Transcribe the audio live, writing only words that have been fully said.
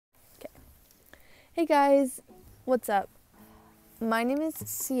Hey guys, what's up? My name is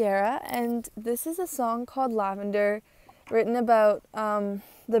Sierra, and this is a song called Lavender, written about the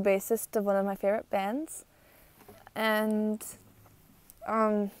bassist of one of my favorite bands. And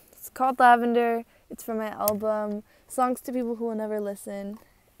it's called Lavender. It's from my album, Songs to People Who Will Never Listen,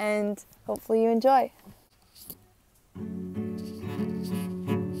 and hopefully you enjoy.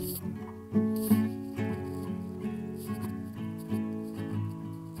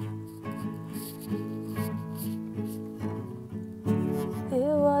 It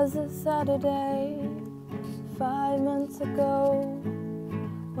was a Saturday, 5 months ago,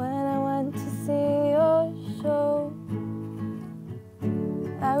 when I went to see your show.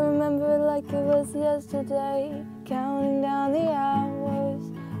 I remember it like it was yesterday, counting down the hours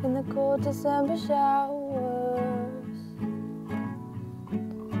in the cold December showers.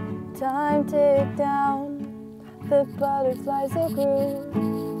 Time ticked down, the butterflies they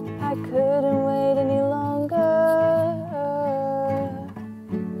grew. I couldn't wait any longer.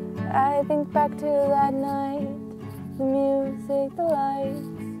 I think back to that night, the music, the lights,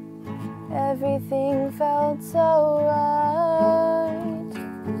 everything felt so right.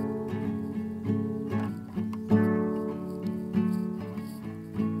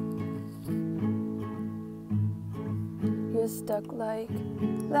 You're stuck like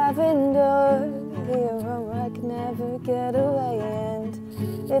lavender, the aroma I can never get away,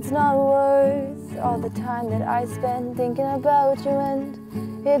 and it's not worth all the time that I spend thinking about you, and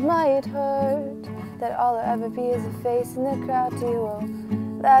it might hurt that all I'll ever be is a face in the crowd to you. Oh,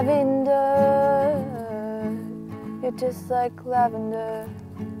 lavender, you're just like lavender.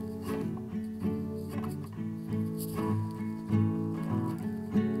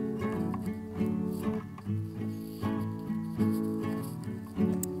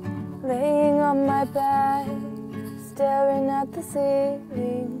 Laying on my back, staring at the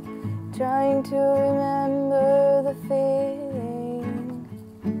ceiling, trying to remember the feeling.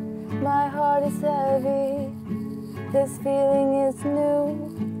 My heart is heavy, this feeling is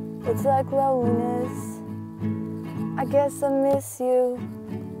new, it's like loneliness. I guess I miss you.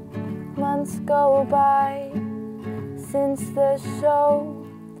 Months go by since the show,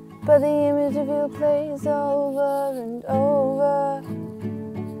 but the image of you plays over and over.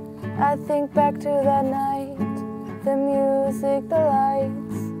 I think back to that night, the music, the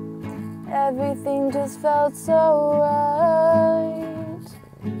lights, everything just felt so right.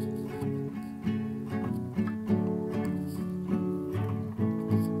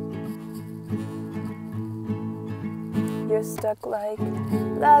 You're stuck like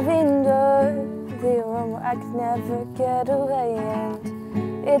lavender, the aroma I could never get away,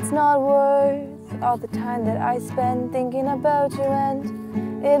 and it's not worth all the time that I spend thinking about you,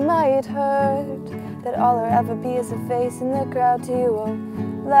 and it might hurt that all I'll ever be is a face in the crowd to you. Oh,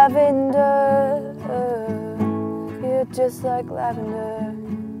 lavender, you're just like lavender.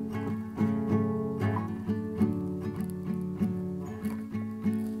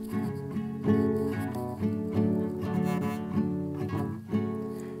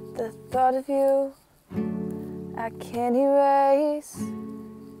 The thought of you I can't erase,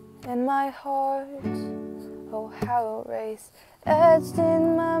 and my heart, oh how it race. Etched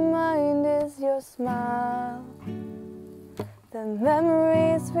in my mind is your smile. The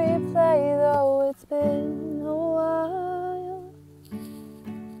memories replay, though it's been a while.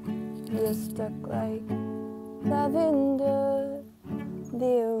 You're stuck like lavender,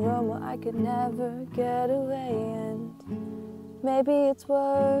 the aroma I could never get away, and maybe it's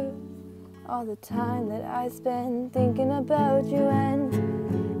worth all the time that I spend thinking about you, and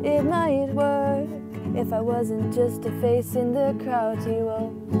it might work if I wasn't just a face in the crowd to you.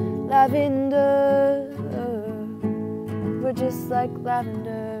 Oh, lavender, we're just like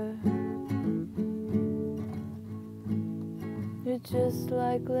lavender. You're just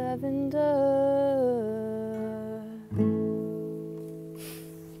like lavender.